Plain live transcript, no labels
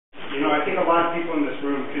I think a lot of people in this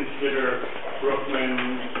room consider Brooklyn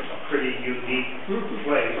a pretty unique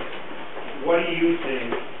place. What do you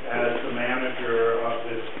think, as the manager of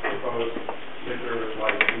this proposed liquor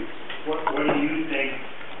license, what do you think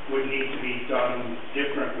would need to be done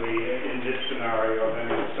differently in this scenario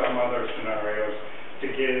than in some other scenarios to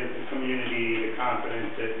give the community the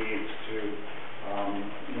confidence it needs to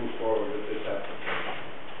move forward with this effort?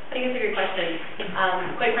 I think it's a good question.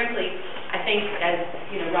 Quite frankly, I think, as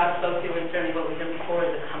Rob spoke to, and certainly what we've done before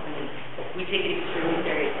as a company, we take it extremely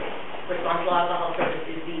seriously. Responsible alcohol service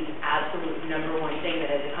is the absolute #1 thing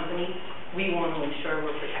that, as a company, we want to ensure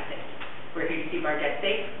we're protecting. We're here to keep our guests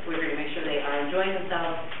safe. We're here to make sure they are enjoying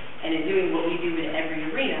themselves. And in doing what we do in every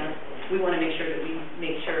arena, we want to make sure that we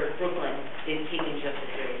make sure Brooklyn is taken just as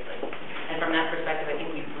seriously. And from that perspective, I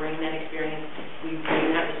think we bring that experience. We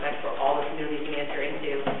bring that respect for all the communities we enter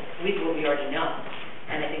into with what we already know.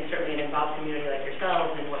 And I think certainly an involved community like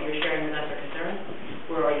yourselves and what you're sharing with us are concerns,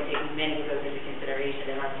 we're already taking many of those into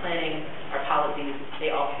consideration in our planning, our policies.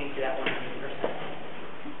 They all speak to that one.